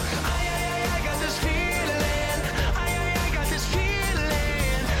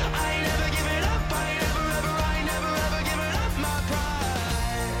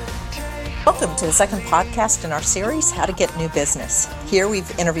to the second podcast in our series, How to Get New Business. Here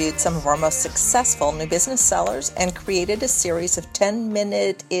we've interviewed some of our most successful new business sellers and created a series of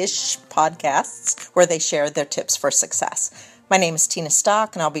 10-minute-ish podcasts where they share their tips for success. My name is Tina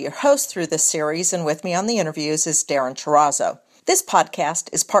Stock, and I'll be your host through this series, and with me on the interviews is Darren Chirazo. This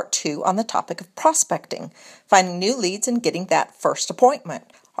podcast is part 2 on the topic of prospecting, finding new leads and getting that first appointment.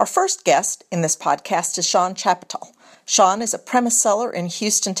 Our first guest in this podcast is Shaun Chapital. Shaun is a premise seller in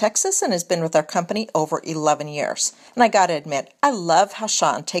Houston, Texas, and has been with our company over 11 years. And I gotta admit, I love how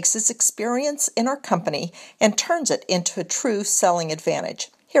Shaun takes his experience in our company and turns it into a true selling advantage.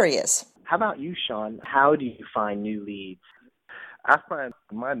 Here he is. How about you, Shaun? How do you find new leads? I find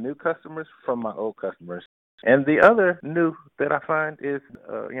my new customers from my old customers. And the other new that I find is,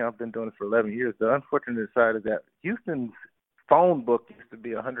 I've been doing this for 11 years. The unfortunate side is that Houston's phone book used to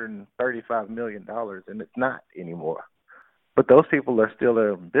be $135 million, and it's not anymore. But those people are still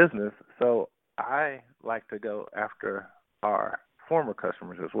in business, so I like to go after our former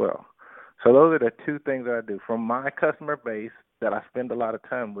customers as well. So those are the two things that I do. From my customer base that I spend a lot of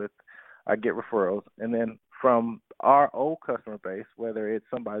time with, I get referrals. And then from our old customer base, whether it's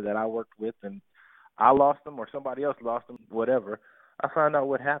somebody that I worked with and I lost them or somebody else lost them, whatever, I find out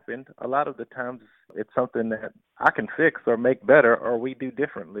what happened. A lot of the times it's something that I can fix or make better or we do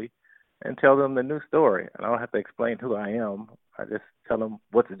differently and tell them the new story. And I don't have to explain who I am. I just tell them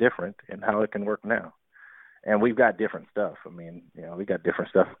what's different and how it can work now. And we've got different stuff. We got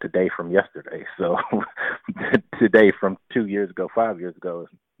different stuff today from yesterday. So today from 2 years ago, 5 years ago,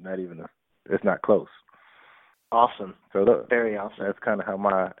 it's not close. Awesome. So very awesome. That's kind of how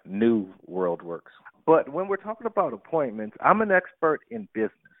my new world works. But when we're talking about appointments, I'm an expert in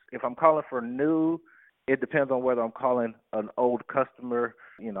business. If I'm calling for new, it depends on whether I'm calling an old customer.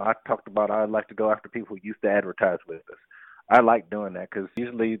 I talked about I like to go after people who used to advertise with us. I like doing that because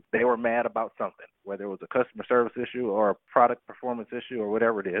usually they were mad about something, whether it was a customer service issue or a product performance issue or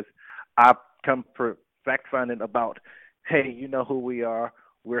whatever it is. I come for fact-finding about, hey, you know who we are.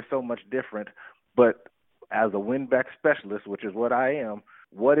 We're so much different. But as a win-back specialist, which is what I am,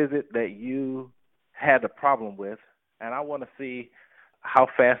 what is it that you had a problem with? And I want to see how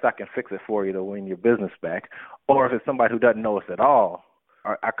fast I can fix it for you to win your business back. Or if it's somebody who doesn't know us at all,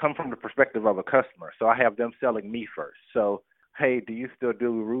 I come from the perspective of a customer, so I have them selling me first. So, hey, do you still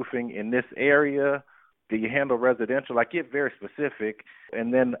do roofing in this area? Do you handle residential? I get very specific,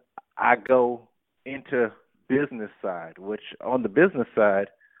 and then I go into business side, which on the business side,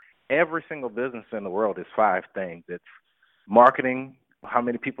 every single business in the world is 5 things. It's marketing, how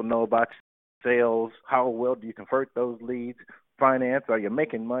many people know about you, sales, how well do you convert those leads, finance, are you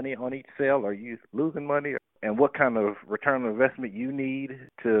making money on each sale, are you losing money, and what kind of return on investment you need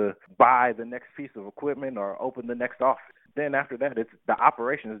to buy the next piece of equipment or open the next office. Then after that, it's the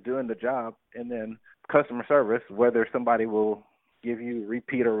operations doing the job, and then customer service, whether somebody will give you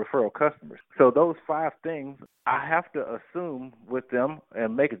repeat or referral customers. So those 5 things, I have to assume with them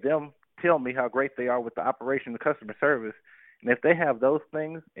and make them tell me how great they are with the operation and customer service. And if they have those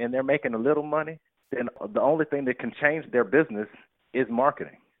things and they're making a little money, then the only thing that can change their business is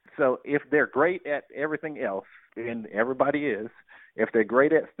marketing. So if they're great at everything else, and everybody is, if they're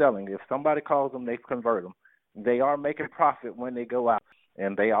great at selling, if somebody calls them, they convert them. They are making profit when they go out,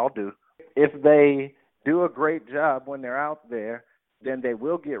 and they all do. If they do a great job when they're out there, then they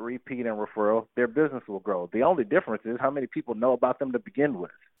will get repeat and referral. Their business will grow. The only difference is how many people know about them to begin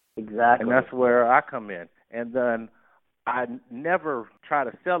with. Exactly. And that's where I come in. And then I never try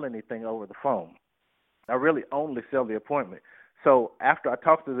to sell anything over the phone. I really only sell the appointment. So after I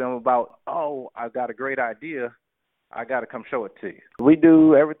talk to them about, I've got a great idea, I got to come show it to you. We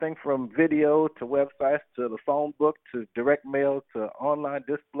do everything from video to websites to the phone book to direct mail to online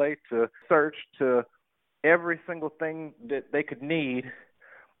display to search to every single thing that they could need.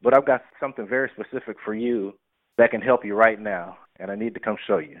 But I've got something very specific for you that can help you right now, and I need to come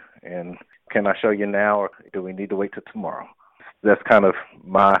show you. And can I show you now, or do we need to wait till tomorrow? That's kind of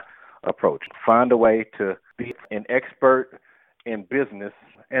my approach. Find a way to be an expert in business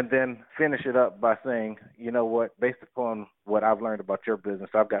and then finish it up by saying, you know what, based upon what I've learned about your business,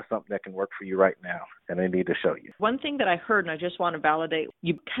 I've got something that can work for you right now, and I need to show you. One thing that I heard, and I just want to validate,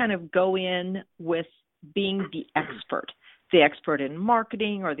 you kind of go in with being the expert in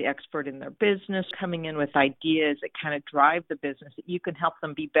marketing or the expert in their business, coming in with ideas that kind of drive the business, that you can help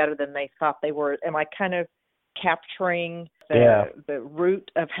them be better than they thought they were. Am I kind of capturing the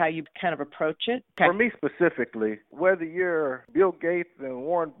root of how you kind of approach it? Okay. For me specifically, whether you're Bill Gates and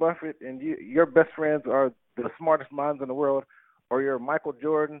Warren Buffett and your best friends are the smartest minds in the world, or you're Michael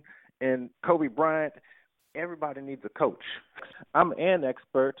Jordan and Kobe Bryant, everybody needs a coach. I'm an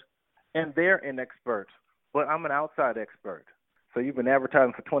expert and they're an expert, but I'm an outside expert. So you've been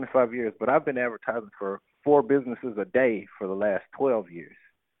advertising for 25 years, but I've been advertising for 4 businesses a day for the last 12 years.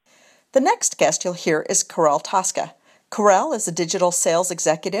 The next guest you'll hear is Karel Taska. Karel is a digital sales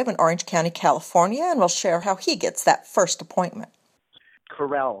executive in Orange County, California, and will share how he gets that first appointment.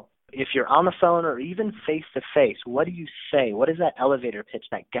 Karel, if you're on the phone or even face-to-face, what do you say? What is that elevator pitch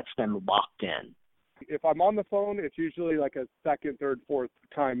that gets them locked in? If I'm on the phone, it's usually like a second, third, fourth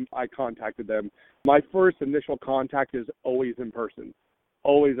time I contacted them. My first initial contact is always in person.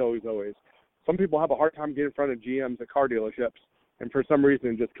 Always, always, always. Some people have a hard time getting in front of GMs at car dealerships, and for some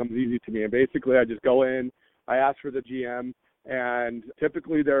reason it just comes easy to me. And basically I just go in, I ask for the GM, and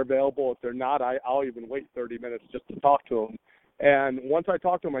typically they're available. If they're not, I'll even wait 30 minutes just to talk to them. And once I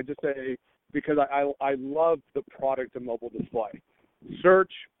talk to them, I just say, because I love the product of mobile display.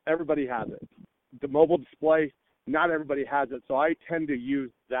 Search, everybody has it. The mobile display, not everybody has it. So I tend to use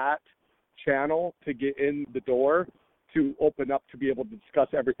that channel to get in the door to open up to be able to discuss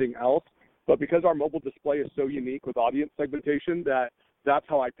everything else. But because our mobile display is so unique with audience segmentation, that's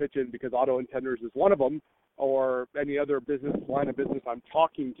how I pitch in, because auto intenders is one of them, or any other line of business I'm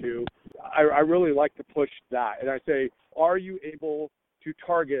talking to. I really like to push that. And I say, are you able to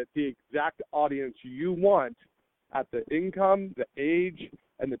target the exact audience you want at the income, the age,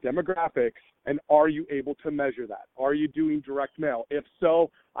 and the demographics, and are you able to measure that? Are you doing direct mail? If so,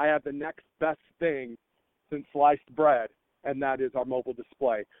 I have the next best thing since sliced bread, and that is our mobile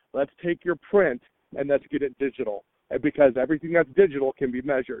display. Let's take your print and let's get it digital, because everything that's digital can be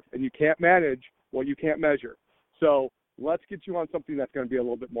measured, and you can't manage what you can't measure. So let's get you on something that's going to be a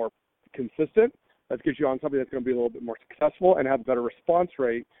little bit more consistent. Let's get you on something that's going to be a little bit more successful and have a better response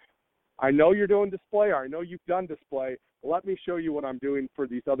rate. I know you're doing display, or I know you've done display. Let me show you what I'm doing for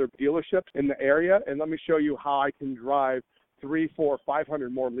these other dealerships in the area, and let me show you how I can drive 300, 400,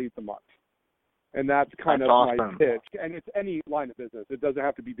 500 more leads a month. And that's kind of awesome. My pitch. And it's any line of business. It doesn't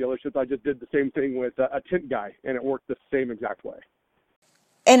have to be dealerships. I just did the same thing with a tint guy, and it worked the same exact way.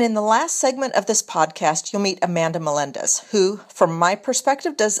 And in the last segment of this podcast, you'll meet Amanda Melendez, who, from my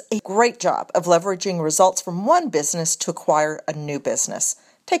perspective, does a great job of leveraging results from one business to acquire a new business.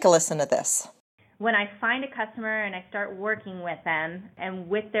 Take a listen to this. When I find a customer and I start working with them, and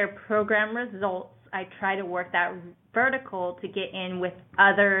with their program results, I try to work that vertical to get in with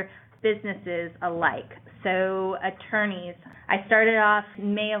other businesses alike. So attorneys. I started off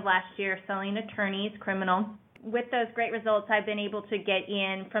May of last year selling attorneys, criminal. With those great results, I've been able to get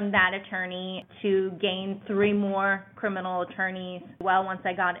in from that attorney to gain 3 more criminal attorneys. Well, once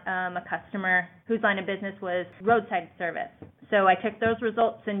I got a customer whose line of business was roadside service. So I took those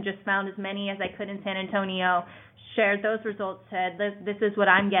results and just found as many as I could in San Antonio, shared those results, said, this is what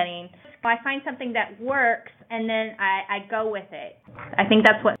I'm getting. I find something that works, and then I go with it. I think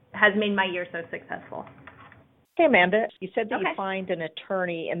that's what has made my year so successful. Hey, Amanda, you said that you find an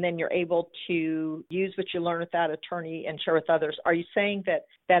attorney and then you're able to use what you learn with that attorney and share with others. Are you saying that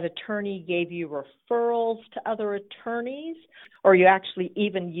that attorney gave you referrals to other attorneys, or are you actually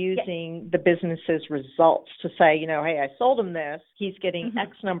even using the business's results to say, hey, I sold him this, he's getting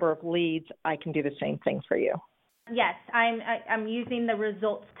X number of leads, I can do the same thing for you? Yes, I'm using the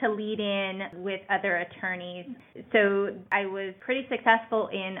results to lead in with other attorneys. So I was pretty successful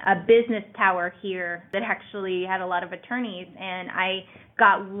in a business tower here that actually had a lot of attorneys, and I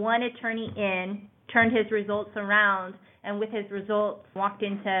got one attorney in, turned his results around, and with his results walked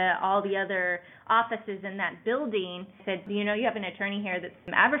into all the other offices in that building, said, you have an attorney here that's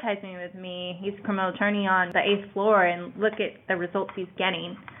advertising with me. He's a criminal attorney on the 8th floor, and look at the results he's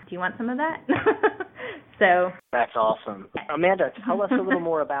getting. Do you want some of that? So that's awesome. Amanda, tell us a little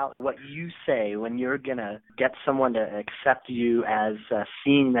more about what you say when you're going to get someone to accept you as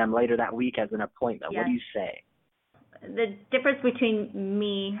seeing them later that week as an appointment. What do you say? The difference between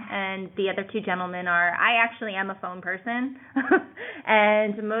me and the other 2 gentlemen are I actually am a phone person,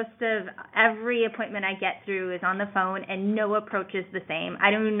 and most of every appointment I get through is on the phone, and no approach is the same.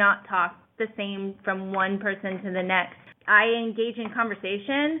 I do not talk the same from one person to the next. I engage in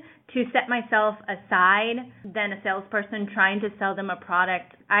conversation to set myself aside than a salesperson trying to sell them a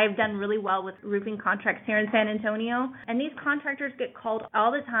product. I've done really well with roofing contracts here in San Antonio, and these contractors get called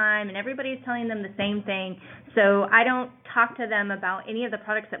all the time, and everybody's telling them the same thing. So I don't talk to them about any of the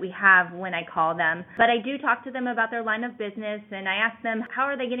products that we have when I call them, but I do talk to them about their line of business, and I ask them, how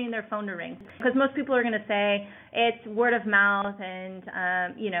are they getting their phone to ring? Because most people are going to say it's word of mouth, and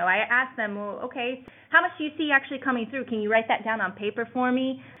I ask them, well, okay, how much do you see actually coming through? Can you write that down on paper for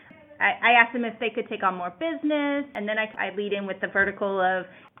me? I asked them if they could take on more business, and then I lead in with the vertical of,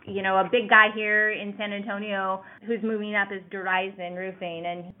 a big guy here in San Antonio who's moving up is Horizon Roofing,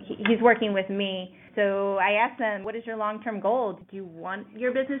 and he's working with me. So I asked them, what is your long-term goal? Do you want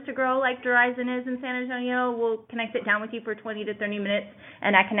your business to grow like Horizon is in San Antonio? Well, can I sit down with you for 20 to 30 minutes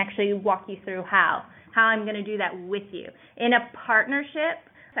and I can actually walk you through how I'm going to do that with you. In a partnership,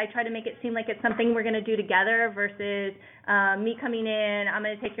 I try to make it seem like it's something we're going to do together versus me coming in, I'm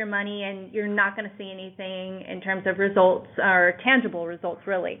going to take your money, and you're not going to see anything in terms of results or tangible results,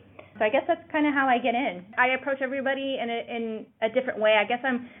 really. So I guess that's kind of how I get in. I approach everybody in a different way. I guess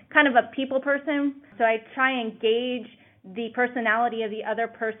I'm kind of a people person, so I try and gauge the personality of the other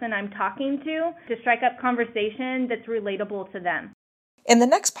person I'm talking to strike up conversation that's relatable to them. In the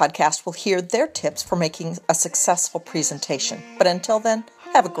next podcast, we'll hear their tips for making a successful presentation. But until then,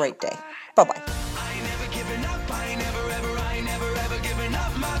 have a great day. Bye-bye.